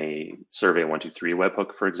a Survey 123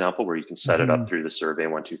 webhook, for example, where you can set it up through the Survey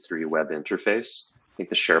 123 web interface. I think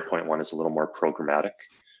the SharePoint one is a little more programmatic,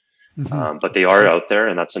 but they are out there,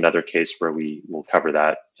 and that's another case where we will cover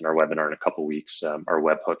that in our webinar in a couple of weeks. Our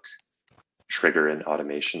webhook trigger and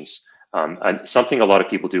automations. And something a lot of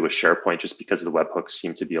people do with SharePoint, just because the webhooks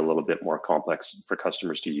seem to be a little bit more complex for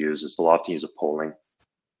customers to use, is they'll often use a polling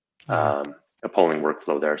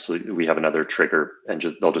workflow there. So we have another trigger, and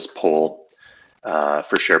they'll just poll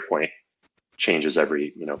for SharePoint changes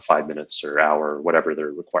every 5 minutes or hour, or whatever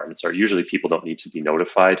their requirements are. Usually people don't need to be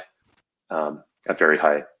notified at very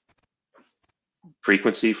high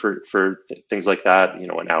frequency for things like that.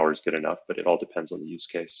 An hour is good enough, but it all depends on the use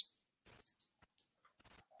case.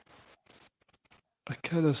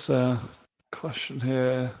 Okay, there's a question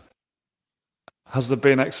here. Has there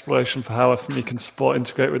been exploration for how FME can support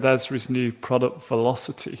integrate with Esri's new product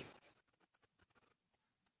Velocity?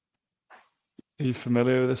 Are you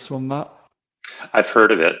familiar with this one, Matt? I've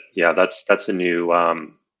heard of it. Yeah, that's a new.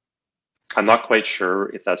 I'm not quite sure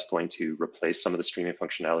if that's going to replace some of the streaming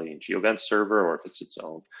functionality in GeoVent server, or if it's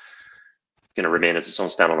going to remain as its own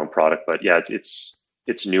standalone product. But yeah,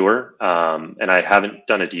 it's newer, and I haven't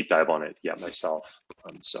done a deep dive on it yet myself.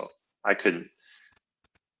 So I couldn't.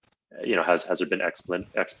 Has there been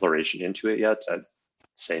exploration into it yet? I'd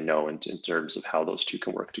say no in terms of how those two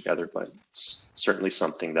can work together, but it's certainly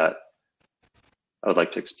something that I would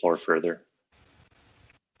like to explore further.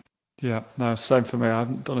 Yeah, no, same for me. I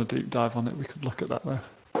haven't done a deep dive on it. We could look at that though.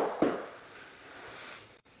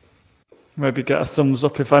 Maybe get a thumbs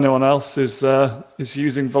up if anyone else is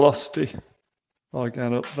using Velocity. Oh,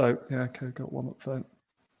 again, upvote. Yeah, okay, got one upvote.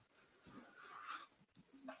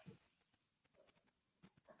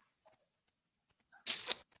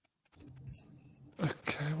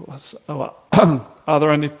 Okay, are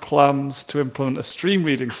there any plans to implement a stream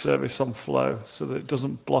reading service on Flow so that it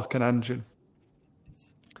doesn't block an engine?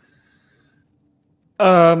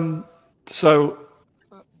 So,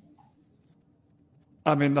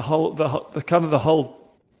 I mean, the whole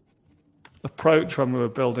approach when we were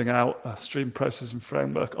building out a stream processing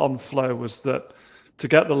framework on Flow was that to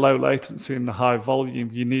get the low latency and the high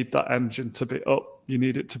volume, you need that engine to be up. You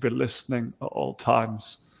need it to be listening at all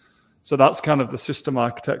times. So that's kind of the system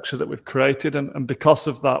architecture that we've created. And because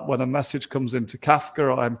of that, when a message comes into Kafka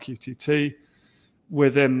or MQTT,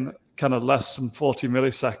 within kind of less than 40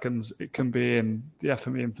 milliseconds, it can be in the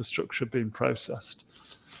FME infrastructure being processed.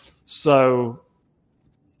 So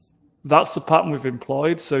that's the pattern we've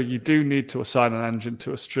employed. So you do need to assign an engine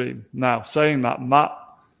to a stream. Now, saying that, Matt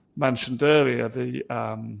mentioned earlier the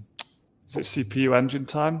is it CPU engine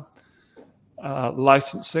time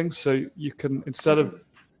licensing. So you can, instead of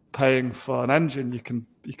paying for an engine, you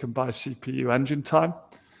can buy CPU engine time.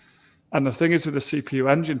 And the thing is with the CPU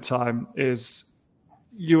engine time is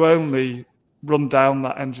you only run down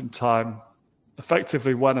that engine time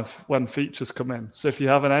effectively when features come in. So if you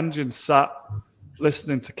have an engine sat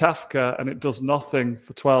listening to Kafka and it does nothing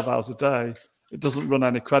for 12 hours a day, it doesn't run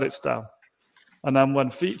any credits down. And then when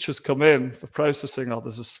features come in for processing or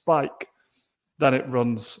there's a spike, then it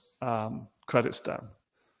runs credits down.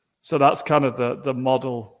 So that's kind of the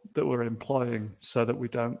model that we're employing so that we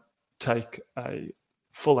don't take a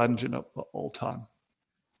full engine up at all time.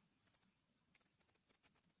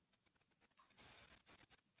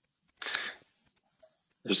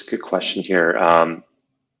 There's a good question here.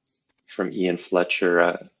 from Ian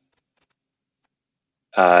Fletcher.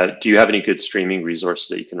 Do you have any good streaming resources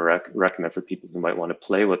that you can recommend for people who might want to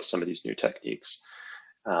play with some of these new techniques?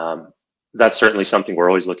 That's certainly something we're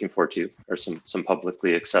always looking for too, or some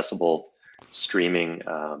publicly accessible streaming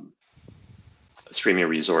streaming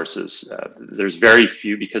resources. There's very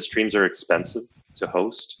few, because streams are expensive to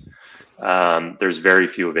host. There's very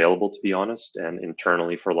few available, to be honest. And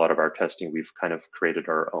internally, for a lot of our testing, we've kind of created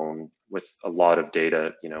our own with a lot of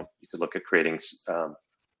data. You know, you could look at creating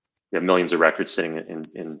you have millions of records sitting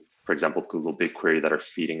in, for example, Google BigQuery that are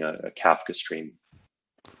feeding a Kafka stream.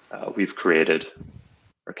 We've created,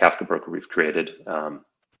 or Kafka broker we've created.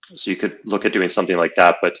 So you could look at doing something like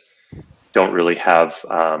that, but don't really have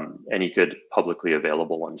any good publicly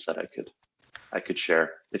available ones that I could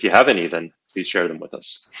share. If you have any, then please share them with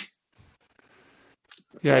us.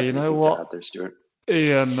 Yeah, you know what? There, Stuart?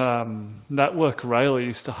 Ian, Network Rail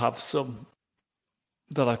used to have some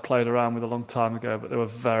that I played around with a long time ago, but they were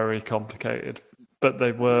very complicated. But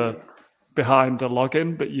they were behind a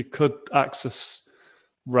login, but you could access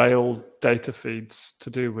Rail data feeds to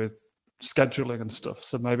do with scheduling and stuff.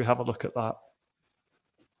 So maybe have a look at that.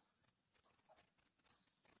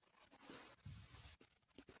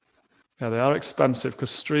 Yeah, they are expensive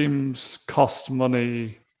because streams cost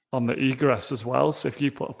money on the egress as well. So if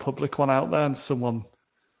you put a public one out there and someone,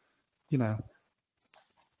 you know,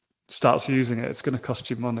 starts using it, it's going to cost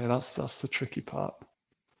you money. That's the tricky part.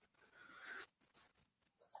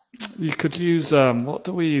 You could use what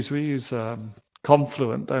do we use? We use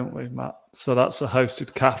Confluent, don't we, Matt? So that's a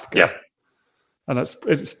hosted Kafka. Yeah. And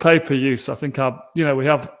it's pay per use. I think we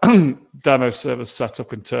have demo servers set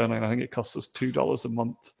up internally, and I think it costs us $2 a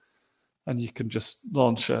month. And you can just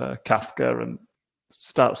launch a Kafka and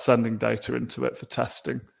start sending data into it for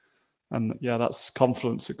testing. And yeah, that's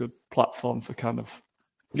Confluent's a good platform for kind of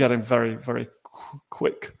getting very, very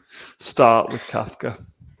quick start with Kafka.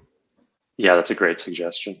 Yeah, that's a great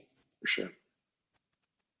suggestion for sure.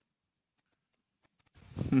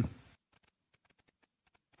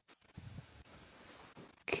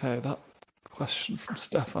 Okay, that question from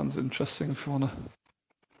Stefan's interesting if you want to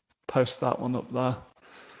post that one up there.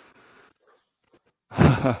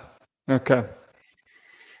 Okay.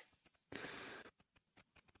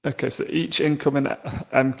 Okay, so each incoming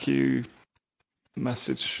MQ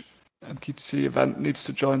message, MQTT event needs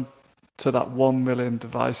to join to that 1 million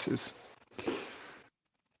devices.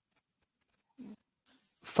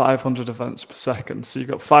 500 events per second. So you've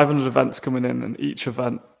got 500 events coming in, and each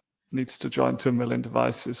event needs to join to 1 million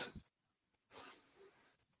devices.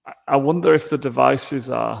 I wonder if the devices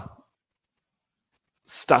are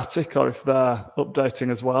static or if they're updating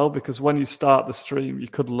as well, because when you start the stream, you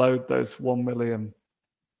could load those 1 million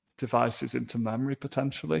devices into memory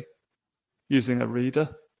potentially using a reader.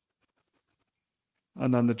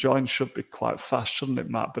 And then the join should be quite fast, shouldn't it,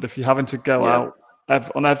 Matt? But if you're having to go out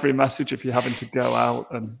on every message, if you're having to go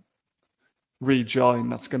out and rejoin,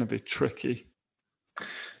 that's going to be tricky.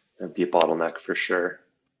 That'd be a bottleneck for sure.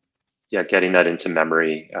 Yeah, getting that into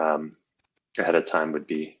memory ahead of time would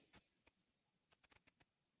be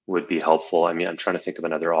helpful. I mean, I'm trying to think of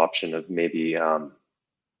another option of maybe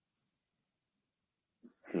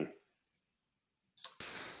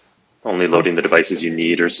only loading the devices you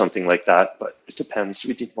need or something like that, but it depends.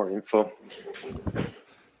 We need more info.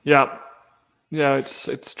 Yeah,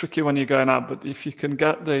 it's tricky when you're going out, but if you can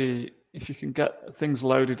get things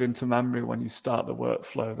loaded into memory when you start the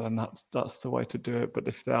workflow, then that's the way to do it. But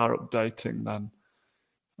if they are updating,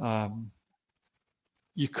 then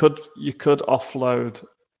you could offload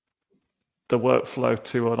the workflow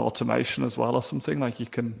to an automation as well or something. Like you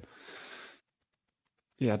can,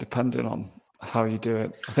 depending on how you do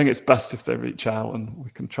it. I think it's best if they reach out and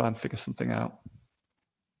we can try and figure something out.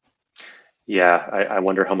 Yeah, I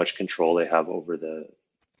wonder how much control they have over the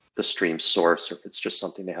stream source, or if it's just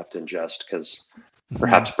something they have to ingest, because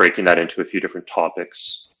perhaps breaking that into a few different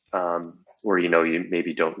topics where you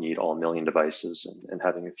maybe don't need all 1 million devices, and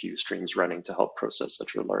having a few streams running to help process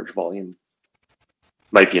such a large volume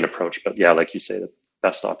might be an approach. But yeah, like you say, the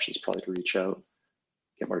best option is probably to reach out,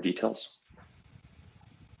 get more details.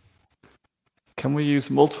 Can we use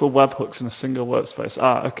multiple webhooks in a single workspace?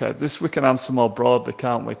 Okay. This we can answer more broadly,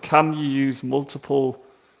 can't we? Can you use multiple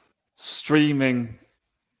streaming,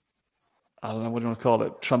 I don't know, what do you want to call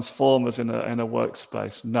it, transformers in a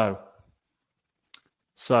workspace? No.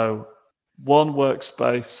 So one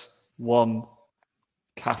workspace, one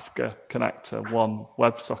Kafka connector, one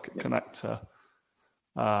WebSocket connector.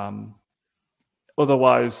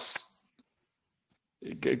 Otherwise,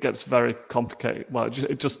 it gets very complicated. Well,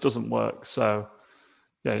 it just doesn't work. So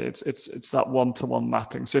yeah, it's that one-to-one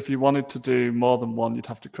mapping. So if you wanted to do more than one, you'd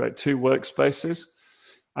have to create 2 workspaces.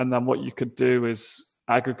 And then what you could do is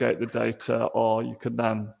aggregate the data, or you could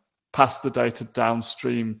then pass the data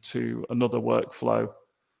downstream to another workflow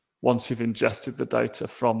once you've ingested the data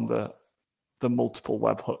from the multiple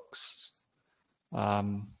webhooks.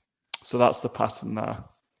 So that's the pattern there.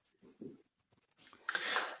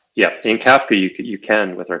 Yeah, in Kafka, you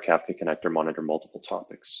can, with our Kafka connector, monitor multiple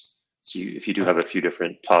topics. So if you do have a few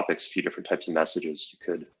different topics, a few different types of messages, you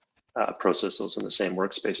could process those in the same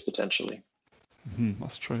workspace potentially.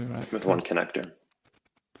 That's true, right? With one connector.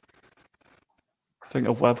 I think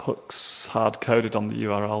a webhook's hard-coded on the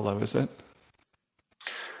URL, though, is it?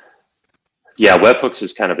 Yeah, webhooks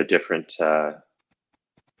is kind of a different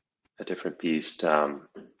beast.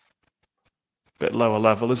 Bit lower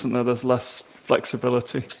level, isn't there? There's less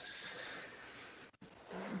flexibility.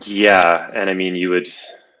 Yeah, and I mean,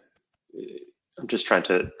 I'm just trying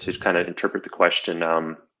to kind of interpret the question,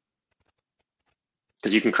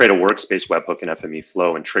 because you can create a workspace webhook in FME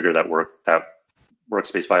Flow and trigger that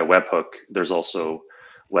workspace via webhook. There's also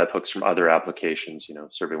webhooks from other applications,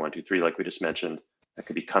 Survey 123, like we just mentioned, that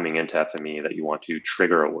could be coming into FME that you want to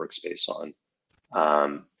trigger a workspace on.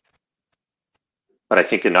 But I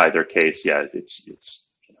think in either case, yeah, it's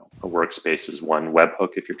a workspace is one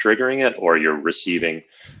webhook if you're triggering it, or you're receiving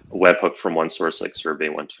a webhook from one source like Survey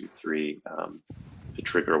 123 to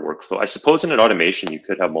trigger a workflow. I suppose in an automation you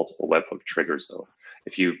could have multiple webhook triggers though.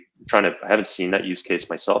 If you I haven't seen that use case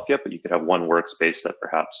myself yet, but you could have one workspace that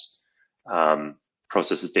perhaps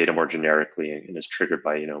processes data more generically and is triggered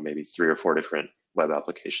by maybe 3 or 4 different web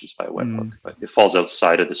applications by a webhook. But it falls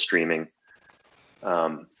outside of the streaming.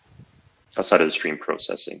 Outside of the stream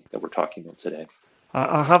processing that we're talking about today.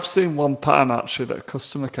 I have seen one pattern actually that a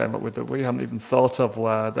customer came up with that we haven't even thought of,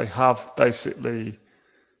 where they have basically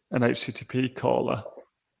an HTTP caller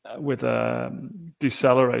with a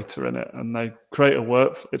decelerator in it, and they create a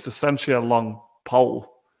workflow. It's essentially a long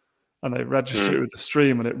poll, and they register it with the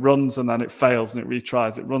stream, and it runs, and then it fails, and it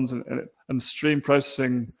retries. It runs, and stream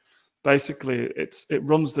processing basically it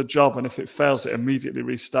runs the job, and if it fails, it immediately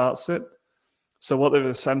restarts it. So what they're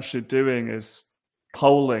essentially doing is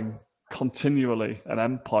polling continually an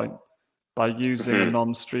endpoint by using a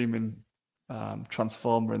non-streaming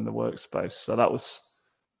transformer in the workspace. So that was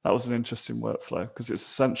an interesting workflow, because it's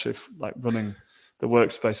essentially like running the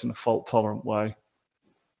workspace in a fault-tolerant way.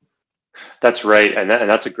 That's right, and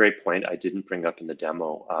that's a great point I didn't bring up in the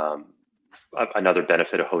demo. Another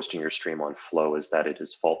benefit of hosting your stream on Flow is that it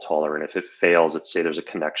is fault-tolerant. If it fails, let's say there's a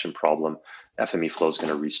connection problem, FME Flow is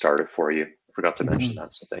going to restart it for you. I forgot to mention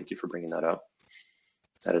that, so thank you for bringing that up.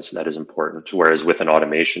 That is important. Whereas with an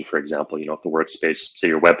automation, for example, if the workspace, say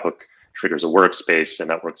your webhook triggers a workspace and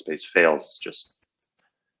that workspace fails,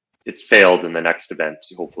 it's failed in the next event.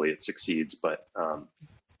 Hopefully it succeeds, but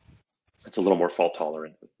it's a little more fault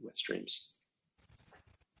tolerant with streams.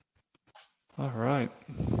 All right.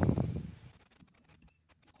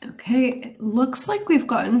 Okay, it looks like we've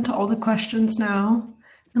gotten to all the questions now.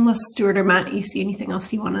 Unless Stuart or Matt, you see anything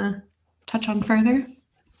else you want to touch on further?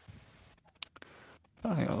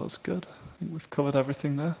 I think that was good. I think we've covered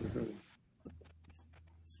everything there.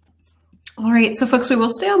 All right, so folks, we will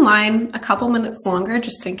stay online a couple minutes longer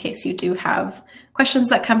just in case you do have questions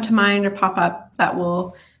that come to mind or pop up that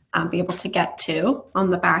we'll be able to get to on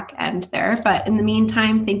the back end there. But in the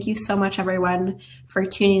meantime, thank you so much, everyone, for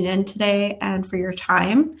tuning in today and for your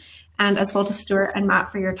time, and as well to Stuart and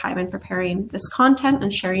Matt for your time in preparing this content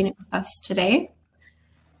and sharing it with us today.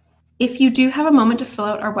 If you do have a moment to fill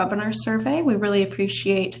out our webinar survey, we really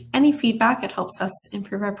appreciate any feedback. It helps us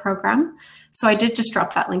improve our program. So I did just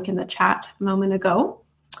drop that link in the chat a moment ago.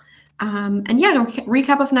 And yeah,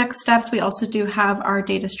 recap of next steps. We also do have our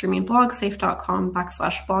data streaming blog,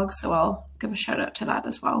 safe.com/blog. So I'll give a shout out to that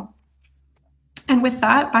as well. And with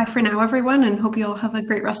that, bye for now, everyone, and hope you all have a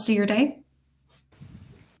great rest of your day.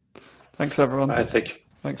 Thanks, everyone. Thank you.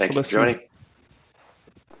 Thanks for listening. For joining.